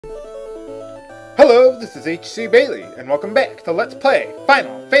Hello, this is H.C. Bailey, and welcome back to Let's Play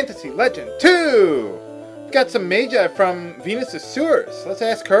Final Fantasy Legend 2! We've got some Magi from Venus' sewers. Let's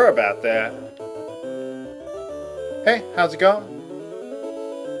ask her about that. Hey, how's it going?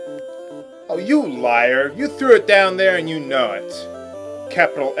 Oh, you liar. You threw it down there and you know it.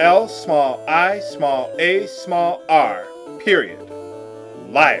 Capital L, small I, small a, small r. Period.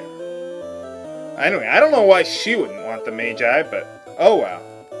 Liar. Anyway, I don't know why she wouldn't want the Magi, but oh well.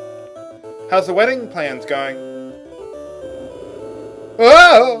 How's the wedding plans going?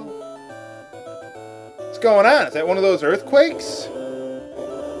 Whoa! What's going on? Is that one of those earthquakes?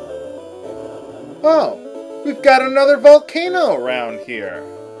 Oh, we've got another volcano around here.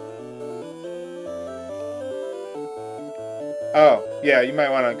 Oh, yeah, you might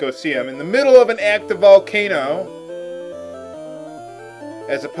want to go see him. In the middle of an active volcano,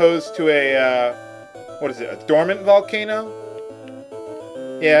 as opposed to a, what is it, a dormant volcano?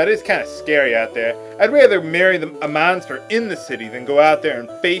 Yeah, it is kind of scary out there. I'd rather marry a monster in the city than go out there and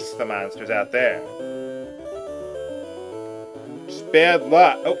face the monsters out there. Just bad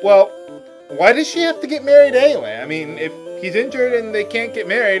luck. Oh, well, why does she have to get married anyway? I mean, if he's injured and they can't get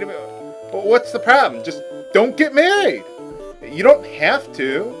married, well, what's the problem? Just don't get married. You don't have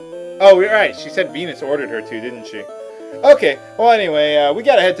to. Oh, you're right. She said Venus ordered her to, didn't she? Okay, well anyway, we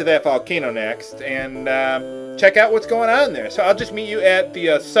gotta head to that volcano next and check out what's going on there. So I'll just meet you at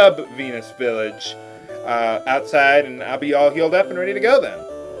the sub-Venus village outside, and I'll be all healed up and ready to go then.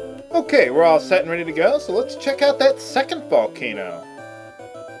 Okay, we're all set and ready to go, so let's check out that second volcano.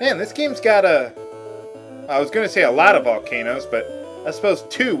 Man, this game's got I was going to say a lot of volcanoes, but I suppose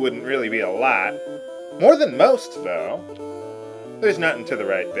 2 wouldn't really be a lot. More than most, though. There's nothing to the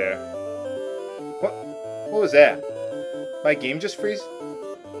right there. What was that? My game just freeze?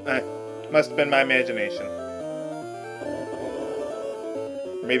 Must have been my imagination.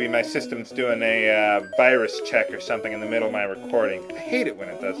 Maybe my system's doing a virus check or something in the middle of my recording. I hate it when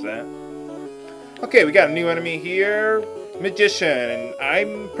it does that. Okay, we got a new enemy here. Magician, and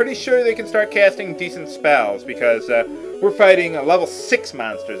I'm pretty sure they can start casting decent spells because we're fighting a level 6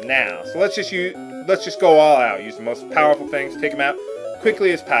 monsters now. So let's just go all out. Use the most powerful things, take them out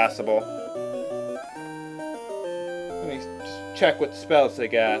quickly as possible. Check what spells they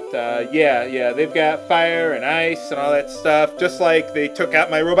got. Yeah, they've got fire and ice and all that stuff, just like they took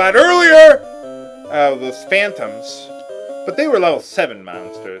out my robot earlier! Those phantoms. But they were level 7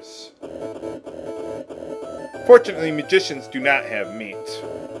 monsters. Fortunately, magicians do not have meat.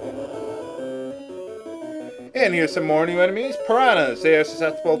 And here's some more new enemies. Piranhas. They are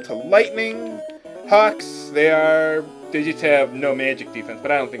susceptible to lightning. Hawks. They just have no magic defense,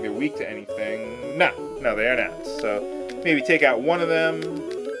 but I don't think they're weak to anything. No, they are not. So maybe take out one of them.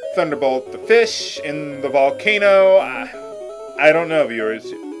 Thunderbolt the fish in the volcano. I don't know,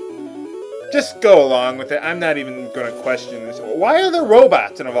 viewers. Just go along with it. I'm not even going to question this. Why are there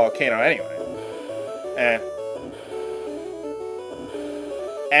robots in a volcano anyway?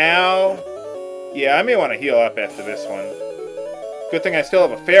 Ow. Yeah, I may want to heal up after this one. Good thing I still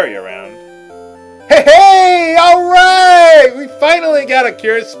have a fairy around. Hey! Alright! We finally got a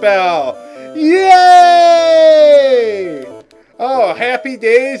cure spell! Yay! Oh, happy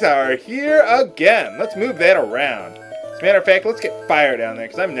days are here again. Let's move that around. As a matter of fact, let's get fire down there,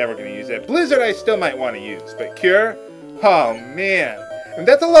 because I'm never going to use that. Blizzard I still might want to use, but cure? Oh, man. And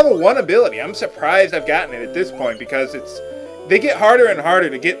that's a level 1 ability. I'm surprised I've gotten it at this point, because they get harder and harder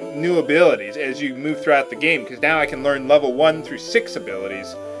to get new abilities as you move throughout the game, because now I can learn level 1 through 6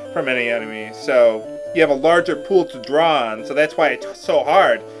 abilities from any enemy. So you have a larger pool to draw on, so that's why it's so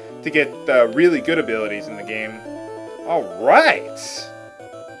hard to get really good abilities in the game. Alright!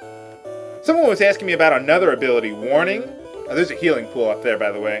 Someone was asking me about another ability, Warning. Oh, there's a healing pool up there,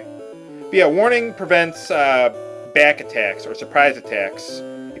 by the way. But yeah, Warning prevents back attacks or surprise attacks.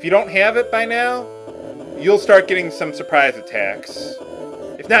 If you don't have it by now, you'll start getting some surprise attacks.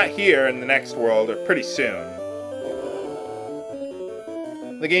 If not here, in the next world, or pretty soon.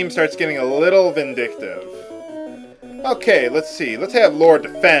 The game starts getting a little vindictive. Okay, let's see. Let's have Lord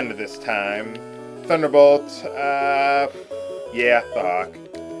defend this time. Thunderbolt. Yeah, the Hawk.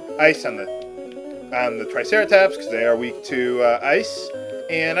 Ice on the Triceratops, because they are weak to ice.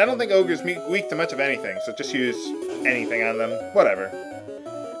 And I don't think Ogre's weak to much of anything, so just use anything on them. Whatever.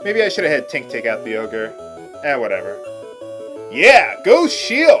 Maybe I should have had Tink take out the Ogre. Whatever. Yeah, go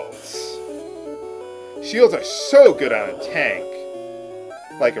Shields! Shields are so good on a tank.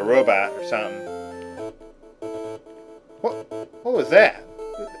 Like a robot or something. What was that?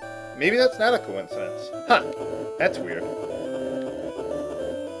 Maybe that's not a coincidence. Huh. That's weird.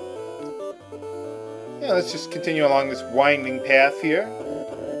 Yeah, let's just continue along this winding path here.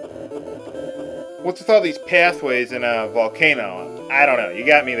 What's with all these pathways in a volcano? I don't know. You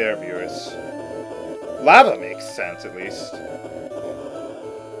got me there, viewers. Lava makes sense, at least.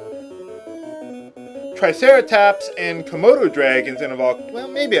 Triceratops and Komodo dragons in a volcano. Well,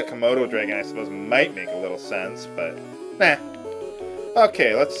 maybe a Komodo dragon, I suppose, might make a little sense, but nah.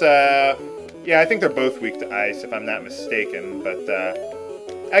 Okay, let's, yeah, I think they're both weak to ice, if I'm not mistaken, but,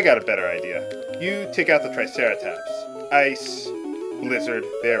 I got a better idea. You take out the Triceratops. Ice, Blizzard,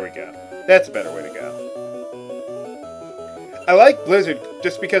 there we go. That's a better way to go. I like Blizzard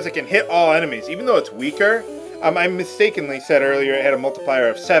just because it can hit all enemies, even though it's weaker. I mistakenly said earlier it had a multiplier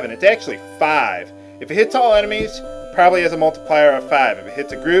of 7. It's actually 5. If it hits all enemies, probably has a multiplier of 5. If it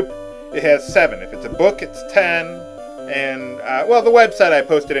hits a group, it has 7. If it's a book, it's 10. And, well, the website I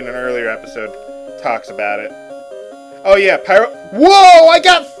posted in an earlier episode talks about it. Oh, yeah, Pyro... Whoa! I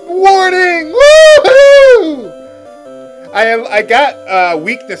got warning! Woohoo! I got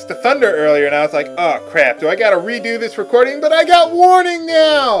weakness to thunder earlier, and I was like, oh, crap, do I gotta redo this recording? But I got warning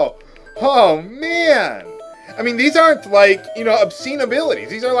now! Oh, man! I mean, these aren't, like, you know, obscene abilities.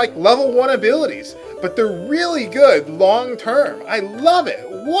 These are, like, level 1 abilities. But they're really good long-term. I love it.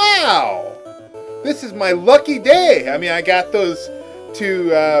 Wow! This is my lucky day. I mean, I got those 2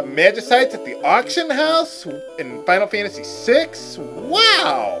 Magicites at the auction house in Final Fantasy VI.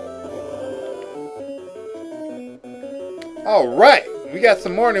 Wow! Alright, we got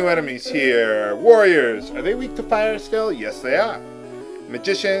some more new enemies here. Warriors. Are they weak to fire still? Yes, they are.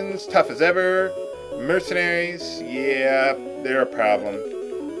 Magicians, tough as ever. Mercenaries, yeah, they're a problem.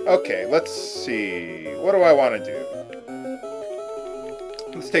 Okay, let's see. What do I want to do?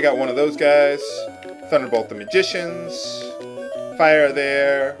 Let's take out one of those guys. Thunderbolt the Magicians. Fire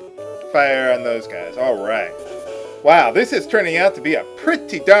there. Fire on those guys. Alright. Wow, this is turning out to be a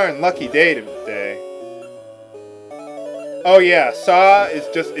pretty darn lucky day today. Oh yeah, saw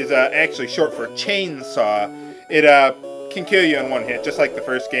is actually short for chainsaw. It can kill you in one hit, just like the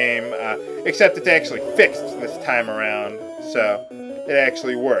first game, except it's actually fixed this time around, so it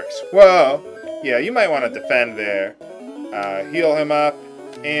actually works. Whoa, yeah, you might want to defend there. Heal him up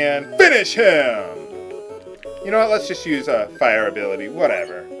and finish him. You know what? Let's just use a fire ability.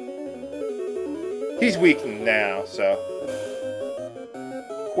 Whatever. He's weakened now, so.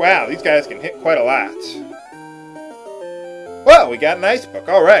 Wow, these guys can hit quite a lot. Well, we got an ice book.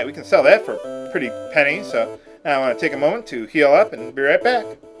 All right, we can sell that for a pretty penny. So now I want to take a moment to heal up and be right back.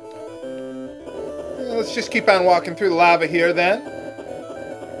 Let's just keep on walking through the lava here then.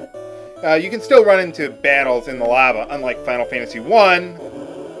 You can still run into battles in the lava, unlike Final Fantasy 1.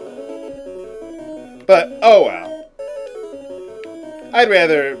 But, oh well. I'd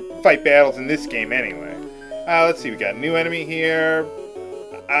rather fight battles in this game anyway. Let's see, we got a new enemy here.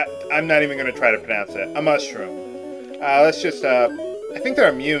 I'm not even going to try to pronounce it. A mushroom. Let's just, I think they're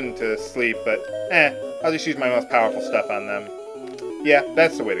immune to sleep, but, I'll just use my most powerful stuff on them. Yeah,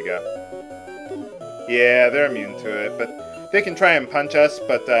 that's the way to go. Yeah, they're immune to it, but they can try and punch us,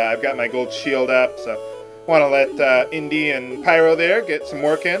 but I've got my gold shield up, so want to let Indy and Pyro there get some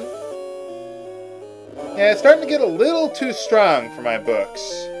work in. Yeah, it's starting to get a little too strong for my books.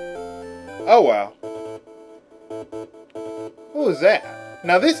 Oh, well. What was that?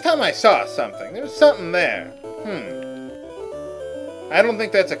 Now, this time I saw something. There's something there. I don't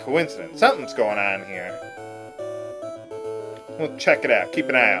think that's a coincidence. Something's going on here. We'll check it out. Keep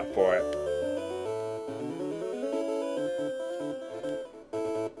an eye out for it.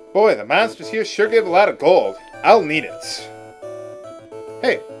 Boy, the monsters here sure give a lot of gold. I'll need it.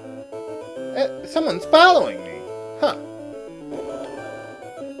 Hey. Someone's following me. Huh.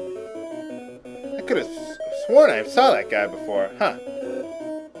 I could have sworn I saw that guy before. Huh.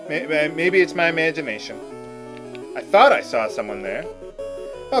 Maybe it's my imagination. I thought I saw someone there.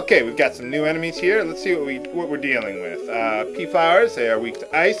 Okay, we've got some new enemies here. Let's see what we're dealing with. Pea flowers, they are weak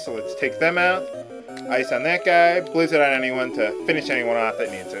to ice, so let's take them out. Ice on that guy. Blizzard on anyone to finish anyone off that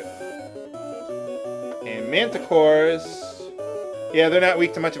needs it. And manticores, yeah, they're not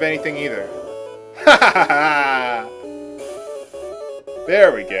weak to much of anything either. Ha ha ha ha!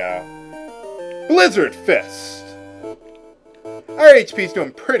 There we go. Blizzard Fist. Our HP's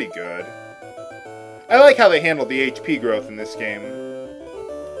doing pretty good. I like how they handled the HP growth in this game.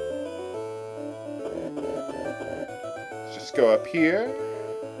 Let's just go up here.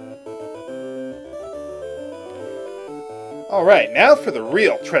 Alright, now for the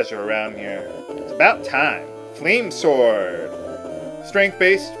real treasure around here. It's about time. Flame Sword.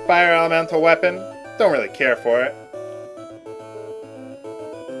 Strength-based, fire elemental weapon. Don't really care for it.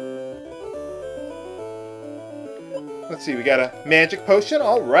 Let's see, we got a magic potion.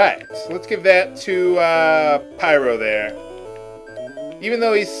 Alright, so let's give that to Pyro there. Even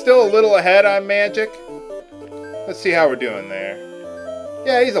though he's still a little ahead on magic. Let's see how we're doing there.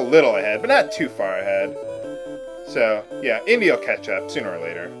 Yeah, he's a little ahead, but not too far ahead. So, yeah, Indy will catch up sooner or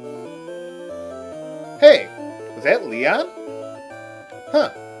later. Hey, was that Leon? Huh,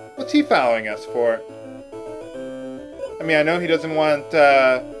 what's he following us for? I mean, I know he doesn't want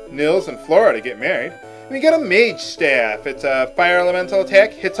Nils and Flora to get married. And you got a mage staff. It's a fire elemental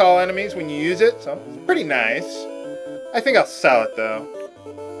attack, hits all enemies when you use it, so it's pretty nice. I think I'll sell it, though.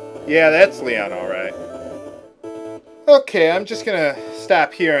 Yeah, that's Leon, alright. Okay, I'm just gonna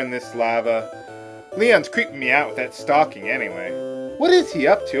stop here in this lava. Leon's creeping me out with that stalking anyway. What is he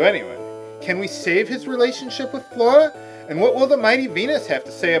up to anyway? Can we save his relationship with Flora? And what will the mighty Venus have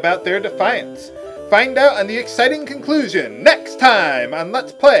to say about their defiance? Find out on the exciting conclusion next time on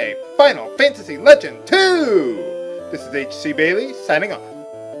Let's Play Final Fantasy Legend 2! This is HC Bailey signing off.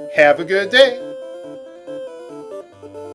 Have a good day.